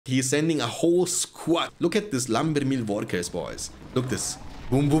He's sending a whole squad. Look at this lumbermill workers, boys. Look this.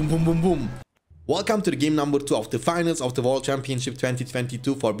 Boom, boom, boom, boom, boom. Welcome to the game number 2 of the finals of the World Championship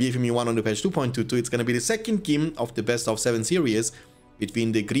 2022 for BFME1 on the patch 2.22. It's going to be the second game of the best of 7 series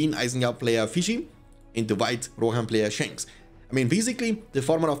between the green Isengard player Fishy and the white Rohan player Shanks. I mean, basically, the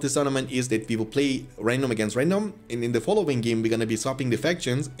format of this tournament is that we will play random against random, and in the following game, we're going to be swapping the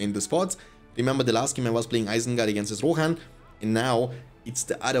factions and the spots. Remember, the last game I was playing Isengard against this Rohan, and now it's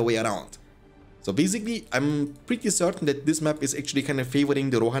the other way around. So basically, I'm pretty certain that this map is actually kind of favoring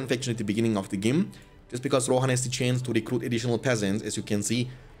the Rohan faction at the beginning of the game, just because Rohan has the chance to recruit additional peasants, as you can see,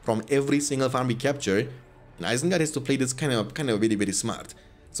 from every single farm we capture, and Isengard has to play this kind of very, very smart.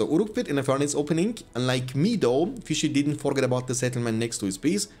 So Uruk pit in a furnace opening. Unlike me though, Fishy didn't forget about the settlement next to his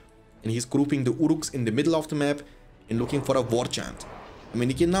base, and he's grouping the Uruks in the middle of the map and looking for a war chant. I mean,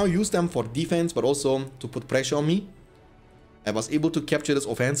 he can now use them for defense, but also to put pressure on me. I was able to capture this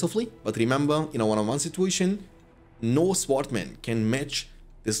offensively, but remember, in a one-on-one situation, no swordman can match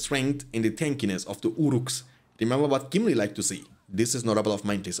the strength and the tankiness of the Uruks. Remember what Gimli liked to say: this is not a battle of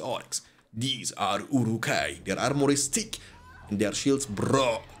mindless orcs. These are Urukai. Their armor is thick and their shields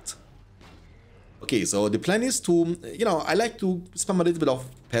broad. Okay, so the plan is to, I like to spam a little bit of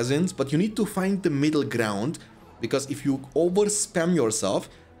peasants, but you need to find the middle ground, because if you over spam yourself,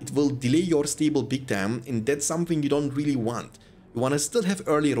 it will delay your stable big time, and that's something you don't really want. You want to still have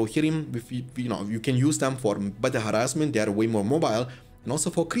early Rohirrim, if you can use them for better harassment. They are way more mobile, and also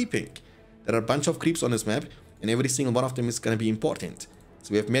for creeping. There are a bunch of creeps on this map, and every single one of them is going to be important.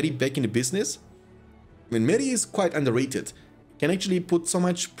 So we have Mary back in the business. I mean, Mary is quite underrated. You can actually put so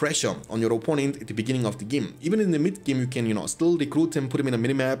much pressure on your opponent at the beginning of the game. Even in the mid game, you can, still recruit him, put him in a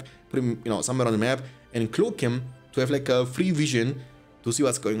minimap, put him, somewhere on the map, and cloak him to have like a free vision to see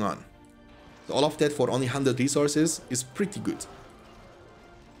what's going on. So all of that for only 100 resources is pretty good.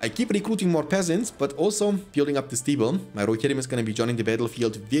 I keep recruiting more peasants, but also building up the stable. My Rohirrim is going to be joining the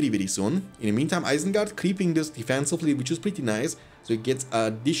battlefield very, very soon. In the meantime, Isengard creeping this defensively, which is pretty nice, so it gets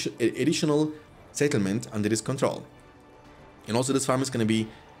additional settlement under his control. And also this farm is going to be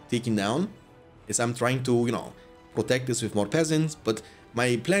taken down, as I'm trying to, protect this with more peasants. But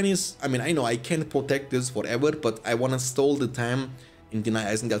my plan is, I mean, I know I can't protect this forever, but I want to stall the time and deny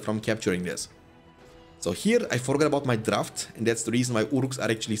Isengard from capturing this. So here I forgot about my draft, and that's the reason why Uruks are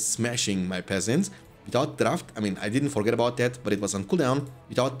actually smashing my peasants. Without draft, I mean, I didn't forget about that, but it was on cooldown.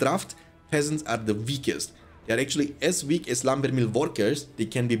 Without draft, peasants are the weakest. They are actually as weak as lumbermill workers. They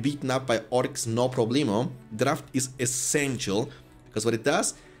can be beaten up by orcs no problemo. Draft is essential, because what it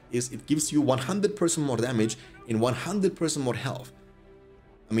does is it gives you 100% more damage and 100% more health.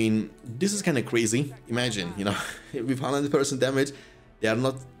 I mean, this is kind of crazy. Imagine, with 100% damage, they are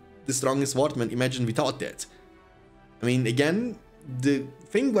not the strongest swordman. Imagine without that. I mean, again, the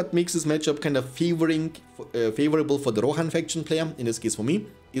thing what makes this matchup kind of favorable for the Rohan faction player, in this case for me,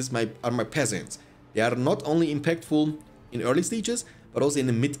 are my peasants. They are not only impactful in early stages, but also in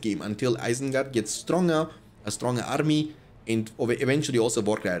the mid game, until Isengard gets stronger, a stronger army, and eventually also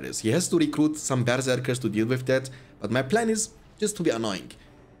war riders. He has to recruit some berserkers to deal with that, but my plan is just to be annoying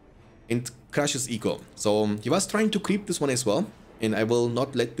and crush his eco. So he was trying to creep this one as well, and I will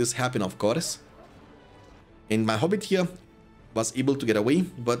not let this happen, of course. And my hobbit here was able to get away,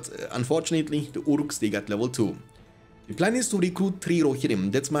 but unfortunately the Uruks, they got level 2. The plan is to recruit 3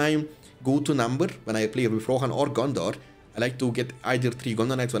 Rohirrim. That's my go-to number when I play with Rohan or Gondor. I like to get either 3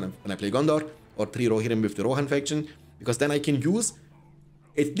 Gondor Knights when I play Gondor, or 3 Rohirrim with the Rohan faction, because then I can use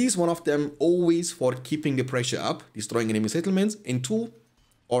at least one of them always for keeping the pressure up, destroying enemy settlements, and 2,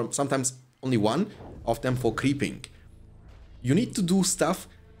 or sometimes only 1 of them for creeping. You need to do stuff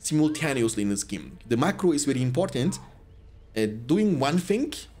simultaneously in this game. The macro is very important. Doing one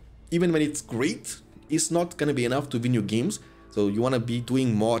thing, even when it's great, is not going to be enough to win your games. So you want to be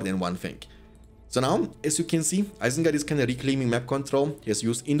doing more than one thing. So now, as you can see, Isengard is kind of reclaiming map control. He has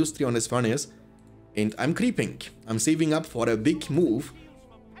used industry on his furnace, and I'm creeping. I'm saving up for a big move.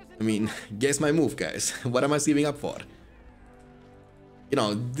 I mean, guess my move, guys. What am I saving up for?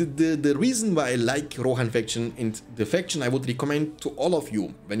 The reason why I like Rohan faction, and the faction I would recommend to all of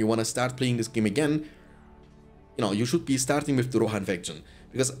you when you want to start playing this game again, you should be starting with the Rohan faction.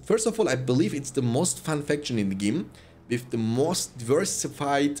 Because first of all, I believe it's the most fun faction in the game, with the most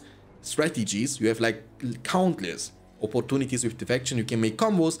diversified strategies. You have like countless opportunities with the faction. You can make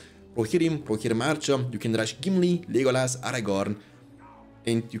combos, Rohirrim Archer, you can rush Gimli, Legolas, Aragorn,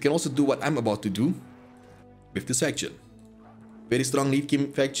 and you can also do what I'm about to do with this faction. Very strong lead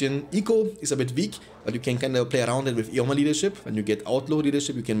game faction. Eco is a bit weak, but you can kind of play around it with Eoma leadership. When you get outlaw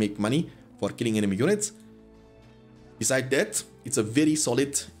leadership, you can make money for killing enemy units. Besides that, it's a very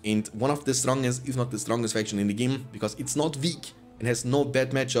solid and one of the strongest, if not the strongest faction in the game, because it's not weak and has no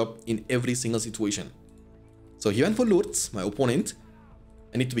bad matchup in every single situation. So he went for lords, my opponent.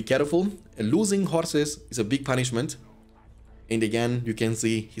 I need to be careful. Losing horses is a big punishment. And again, you can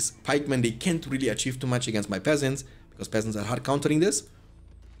see his pikemen, they can't really achieve too much against my peasants, because peasants are hard countering this.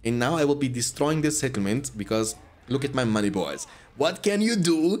 And now I will be destroying this settlement, because look at my money, boys. What can you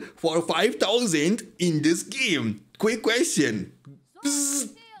do for 5,000 in this game? Quick question.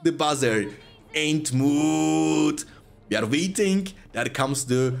 Psst, the buzzer. Ain't mood. We are waiting. There comes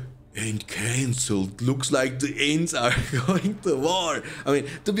the end cancelled. Looks like the ends are going to war. I mean,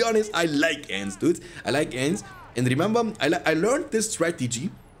 to be honest, I like ends, dude. I like ends. And remember, I learned this strategy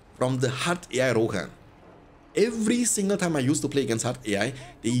from the hard AI Rohan. Every single time I used to play against hard AI,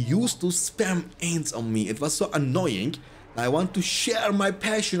 they used to spam ends on me. It was so annoying. I want to share my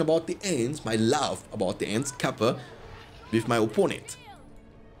passion about the ends, my love about the ends, Kappa, with my opponent.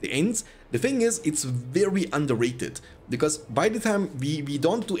 The ends, the thing is, it's very underrated, because by the time we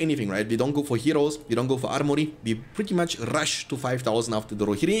don't do anything, right? We don't go for heroes, we don't go for armory, we pretty much rush to 5,000 after the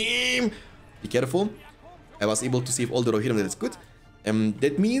Rohirrim. Be careful. I was able to save all the Rohirrim, that's good.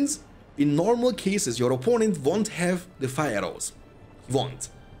 That means, in normal cases, your opponent won't have the fire arrows. He won't.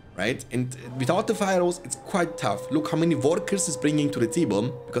 Right? And without the fire arrows, it's quite tough. Look how many workers is bringing to the table,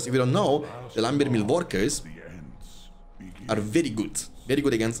 because if you don't know, the lumber mill workers are very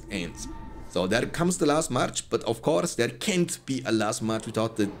good against ants. So there comes the last march, but of course there can't be a last march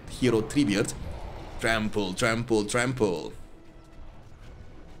without the hero Treebeard. Trample, trample, trample.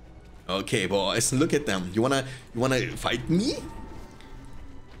 Okay, boys, look at them. You wanna fight me?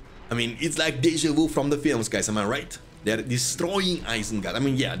 I mean, it's like deja vu from the films, guys. Am I right? They're destroying Isengard. I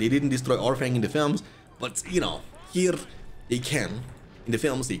mean, yeah, they didn't destroy Orthanc in the films, but, you know, here they can. In the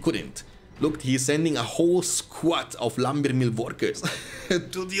films, they couldn't. Look, he's sending a whole squad of lumber mill workers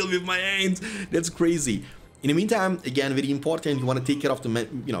to deal with my ants. That's crazy. In the meantime, again, very important, you want to take care of the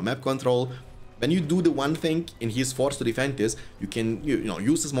map control. When you do the one thing and he's forced to defend this, you can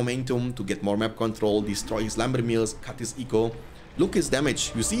use this momentum to get more map control, destroy his lumber mills, cut his eco. Look his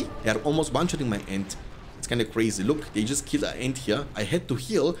damage. You see, they are almost one-shotting my ant. It's kind of crazy. Look, they just killed an ant here. I had to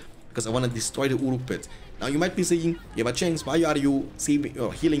heal because I want to destroy the Uruk pit. Now you might be saying, yeah, but Chengs, why are you saving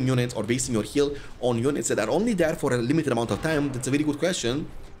or healing units or wasting your heal on units that are only there for a limited amount of time? That's a very good question.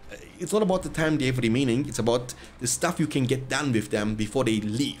 It's not about the time they have remaining. It's about the stuff you can get done with them before they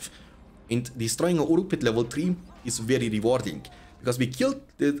leave. And destroying a Uruk pit level 3 is very rewarding. Because we killed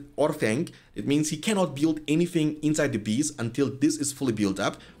the Orthanc, it means he cannot build anything inside the beast until this is fully built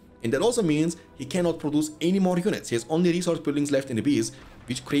up. And that also means he cannot produce any more units. He has only resource buildings left in the beast,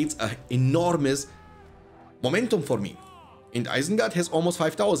 which creates an enormous momentum for me. And Isengard has almost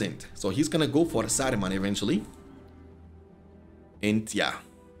 5,000. So he's gonna go for Saruman eventually. And yeah.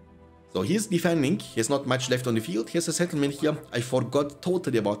 So he's defending. He has not much left on the field. He has a settlement here. I forgot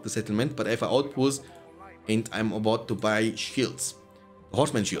totally about the settlement, but I have an outpost. And I'm about to buy shields.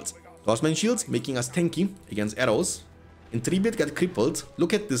 Horseman shields. Horseman shields making us tanky against arrows. And Treebeard got crippled.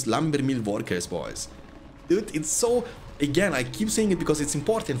 Look at this lumber mill workers, boys. Dude, it's so... Again, I keep saying it because it's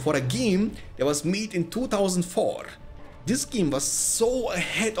important. For a game that was made in 2004. This game was so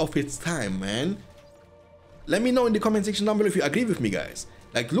ahead of its time, man. Let me know in the comment section down below if you agree with me, guys.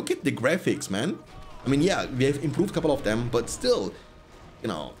 Like, look at the graphics, man. I mean, yeah, we have improved a couple of them, but still, you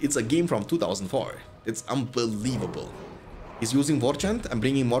know, it's a game from 2004. It's unbelievable. He's using War Chant. I'm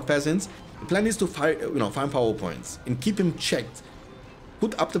bringing more peasants. The plan is to find power points and keep him checked.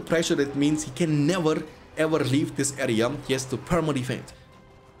 Put up the pressure. That means he can never ever leave this area. He has to perma defend.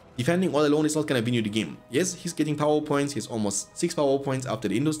 Defending all alone is not gonna win you the game. Yes, he's getting power points. He's almost 6 power points after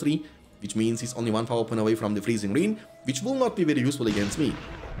the industry, which means he's only 1 power point away from the freezing rain, which will not be very useful against me.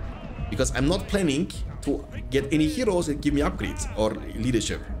 Because I'm not planning to get any heroes that give me upgrades or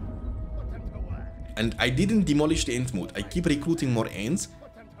leadership. And I didn't demolish the ant mode. I keep recruiting more ants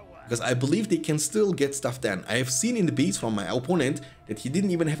because I believe they can still get stuff done. I have seen in the base from my opponent that he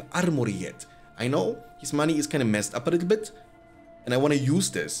didn't even have armory yet. I know his money is kind of messed up a little bit, and I want to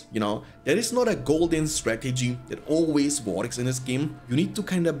use this, you know. There is not a golden strategy that always works in this game. You need to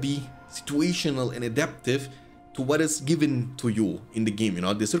kind of be situational and adaptive to what is given to you in the game, you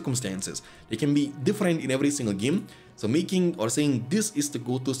know, the circumstances. They can be different in every single game. So making or saying this is the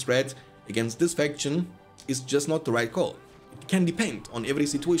go-to strat against this faction is just not the right call. It can depend on every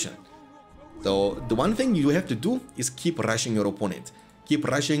situation. So the one thing you have to do is keep rushing your opponent. Keep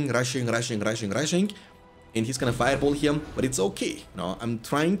rushing, and he's gonna fireball him, but it's okay. No, I'm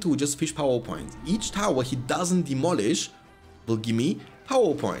trying to just fish power points. Each tower he doesn't demolish will give me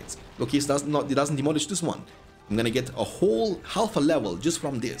power points. Look, he doesn't demolish this one. I'm gonna get a whole half a level just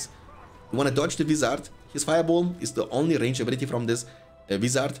from this. You wanna dodge the wizard. His fireball is the only range ability from this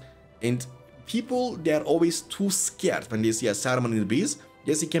wizard. And people, they are always too scared when they see a Saruman in the base.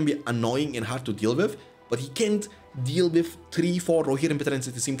 Yes, he can be annoying and hard to deal with, but he can't deal with 3-4 Rohirrim veterans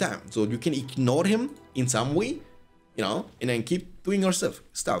at the same time. So you can ignore him in some way, you know, and then keep doing your stuff.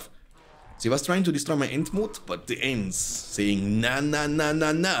 So he was trying to destroy my Ent mood, but the Ents saying, nah, nah, nah,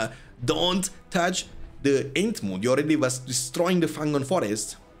 nah, nah, don't touch the Ent mood. You already was destroying the Fangon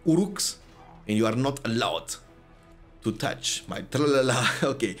forest, Uruks, and you are not allowed to touch my tralala.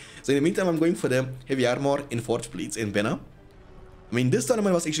 Okay, so in the meantime, I'm going for the heavy armor in Forge Blades and banner. I mean, this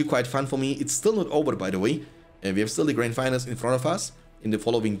tournament was actually quite fun for me. It's still not over, by the way. We have still the grand finals in front of us in the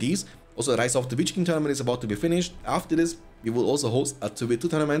following days. Also, Rise of the Witch King tournament is about to be finished. After this, we will also host a 2v2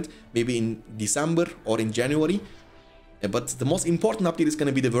 tournament, maybe in December or in January. But the most important update is going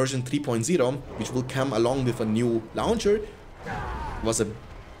to be the version 3.0, which will come along with a new launcher. It was a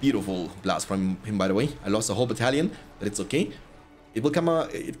beautiful blast from him, by the way. I lost a whole battalion, but it's okay. It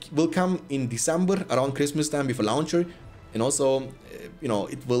will come in December around Christmas time with a launcher. And also, you know,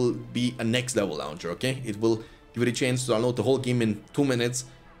 it will be a next level launcher, okay? It will give you a chance to download the whole game in 2 minutes.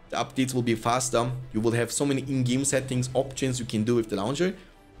 The updates will be faster. You will have so many in-game settings, options you can do with the launcher.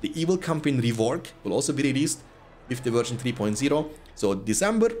 The Evil Campaign rework will also be released with the version 3.0. So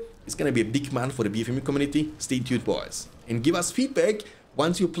December is going to be a big month for the BFME community. Stay tuned, boys. And give us feedback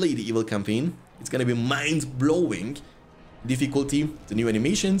once you play the Evil Campaign. It's going to be mind-blowing. Difficulty, the new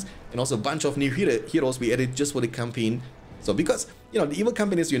animations, and also a bunch of new heroes we added just for the campaign. So because, you know, the Evil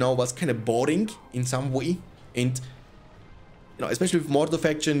Campaign, as you know, was kind of boring in some way. And, you know, especially with Mordor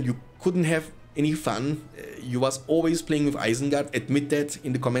faction, you couldn't have any fun. You was always playing with Isengard. Admit that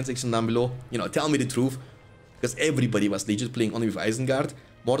in the comment section down below. You know, tell me the truth. Because everybody was legit playing only with Isengard.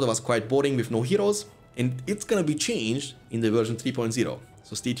 Mordor was quite boring with no heroes. And it's gonna be changed in the version 3.0.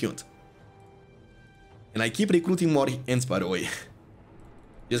 So stay tuned. And I keep recruiting more Ents, by the way.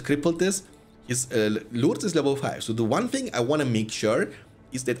 Just crippled this. His Lourdes is level 5. So the one thing I want to make sure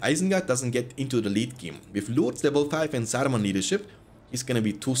is that Isengard doesn't get into the late game. With Lourdes level 5 and Saruman leadership, he's going to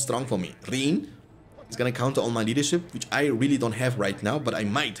be too strong for me. Rain is going to counter all my leadership, which I really don't have right now, but I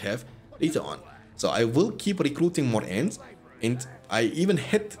might have later on. So I will keep recruiting more Ents, and I even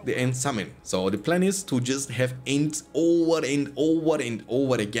had the Ent summon. So the plan is to just have Ents over and over and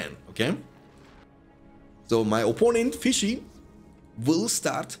over again, okay? So my opponent, Fishy, will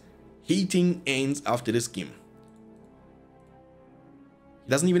start hating Ents after this game. He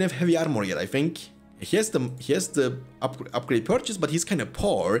doesn't even have heavy armor yet, I think. He has the upgrade purchase, but he's kind of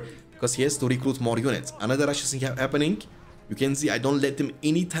poor because he has to recruit more units. Another rush is happening. You can see I don't let him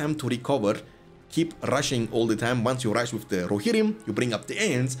any time to recover. Keep rushing all the time. Once you rush with the Rohirrim, you bring up the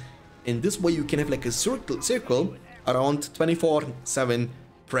Ents, and this way you can have like a circle around 24/7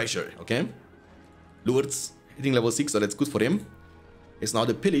 pressure, okay? Lourdes hitting level 6, so that's good for him. It's now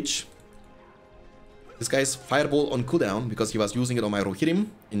the Pillage. This guy's Fireball on cooldown because he was using it on my Rohirrim.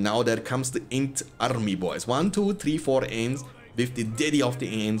 And now there comes the Ent army, boys. 1, 2, 3, 4 Ents with the daddy of the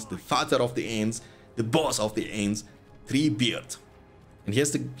Ents, the father of the Ents, the boss of the Ents, 3 Beard. And he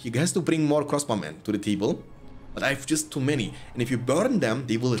has to bring more crossbowmen to the table. But I have just too many. And if you burn them,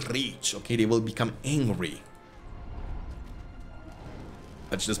 they will rage, okay? They will become angry.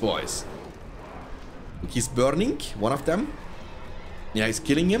 Watch this, boys. Look, he's burning one of them. Yeah, he's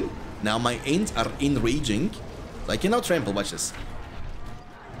killing him. Now my Ents are enraging. So I can now trample. Watch this.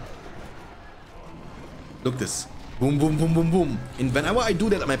 Look this. Boom, boom, boom, boom, boom. And whenever I do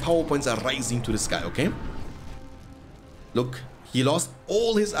that, my power points are rising to the sky, okay? Look, he lost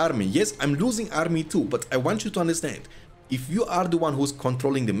all his army. Yes, I'm losing army too, but I want you to understand. If you are the one who's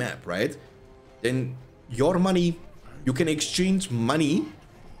controlling the map, right? Then your money, you can exchange money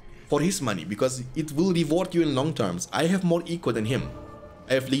for his money because it will reward you in long terms. I have more eco than him.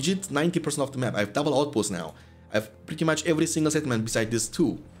 I have legit 90% of the map. I have double outposts now. I have pretty much every single settlement beside this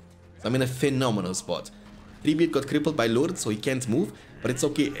too. So I'm in a phenomenal spot. 3-Beard got crippled by Lourdes, so he can't move. But it's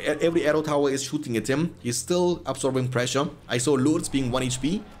okay. Every arrow tower is shooting at him. He's still absorbing pressure. I saw Lourdes being 1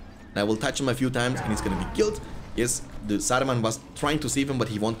 HP. And I will touch him a few times and he's gonna be killed. Yes, the Saruman was trying to save him, but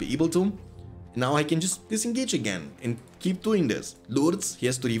he won't be able to. Now I can just disengage again and keep doing this. Lourdes, he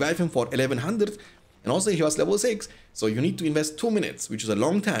has to revive him for 1100. And also he was level 6. So you need to invest 2 minutes, which is a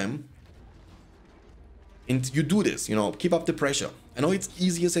long time. And you do this, you know, keep up the pressure. I know it's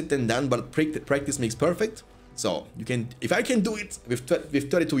easier said than done, but practice makes perfect. So you can, if I can do it with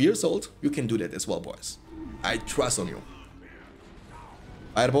 32 years old, you can do that as well, boys. I trust on you.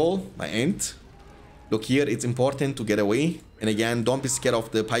 Fireball, my Ent. Look here, it's important to get away. And again, don't be scared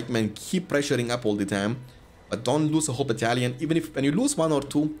of the pikemen. Keep pressuring up all the time. but don't lose a whole battalion. Even if when you lose 1 or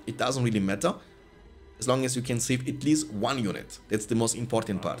 2, it doesn't really matter, as long as you can save at least 1 unit. That's the most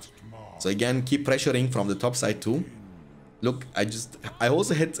important part. So again, keep pressuring from the top side too. Look, I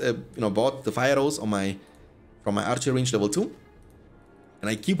also had bought the fire arrows on from my archer range level 2, and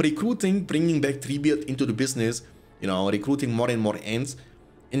I keep recruiting, bringing back 3-build into the business, recruiting more and more ends.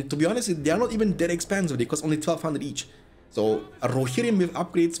 And to be honest, they are not even that expensive. They cost only 1200 each. So a Rohirrim with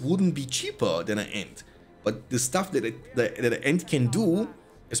upgrades wouldn't be cheaper than an Ent. But the stuff that an Ent can do,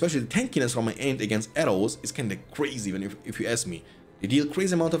 especially the tankiness from an Ent against arrows, is kind of crazy if you ask me. They deal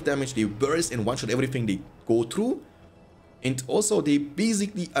crazy amount of damage, they burst and one-shot everything they go through. And also they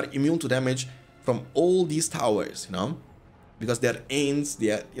basically are immune to damage from all these towers, because they're Ents,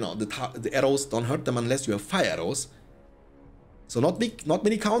 the arrows don't hurt them unless you have fire arrows. So not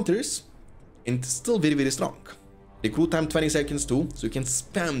many counters, and still very, very strong. Recruit time 20 seconds too, so you can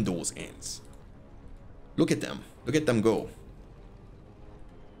spam those Ents. Look at them go.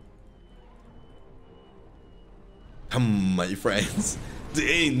 Come, my friends,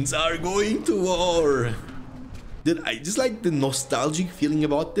 the Ents are going to war. Did I just like the nostalgic feeling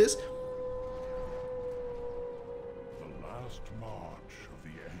about this? The last march of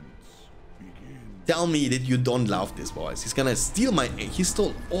the Ents begins. Tell me that you don't love this, boys. He's gonna steal he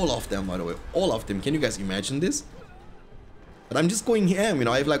stole all of them, by the way, all of them. Can you guys imagine this? But I'm just going ham,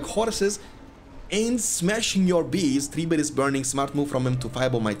 I have like horses, Ents smashing your base. 3-beard is burning, smart move from him to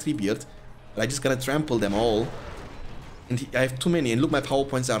fireball my 3-beard, but I just gonna trample them all. And I have too many, and look, my power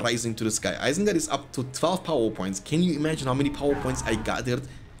points are rising to the sky. Isengard is up to 12 power points. Can you imagine how many power points I gathered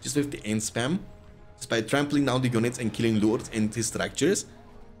just with the Ent spam? Just by trampling down the units and killing lords and his structures.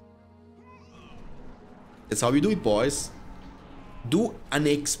 That's how we do it, boys. Do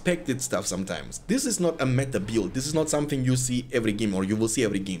unexpected stuff sometimes. This is not a meta build. This is not something you see every game or you will see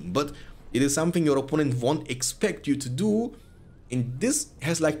every game. But it is something your opponent won't expect you to do. And this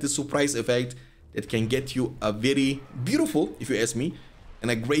has like the surprise effect that can get you a very beautiful, if you ask me, and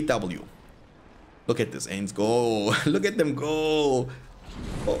a great W. Look at this, Ents go. Look at them go.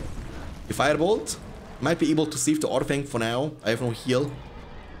 Oh, the Firebolt might be able to save the Orfang for now. I have no heal,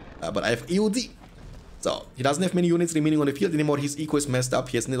 but I have AOD. So he doesn't have many units remaining on the field anymore. His eco is messed up.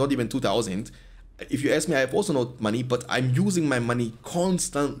 He has not even 2000. If you ask me, I have also no money, but I'm using my money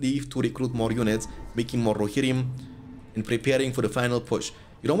constantly to recruit more units, making more Rohirrim, and preparing for the final push.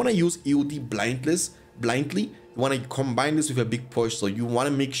 You don't want to use AOD blindly. You want to combine this with a big push, so you want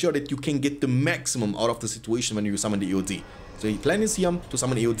to make sure that you can get the maximum out of the situation when you summon the AOD. So your plan is here to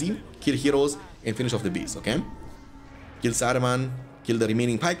summon AOD, kill heroes, and finish off the base, okay? Kill Saruman, kill the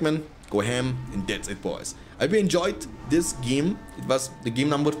remaining pikemen, go ham, and that's it, boys. I hope you enjoyed this game. It was the game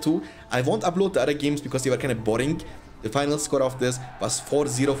number 2. I won't upload the other games because they were kind of boring. The final score of this was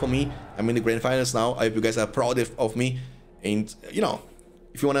 4-0 for me. I'm in the grand finals now. I hope you guys are proud of me. And,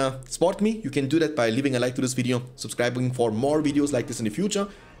 if you wanna support me, you can do that by leaving a like to this video, subscribing for more videos like this in the future,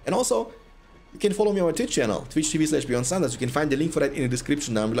 and also you can follow me on my Twitch channel, twitch.tv/BeyondStandards. You can find the link for that in the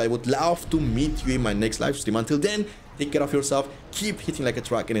description down below. I would love to meet you in my next live stream. Until then, take care of yourself, keep hitting like a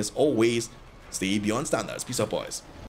truck, and as always, stay beyond standards. Peace out, boys.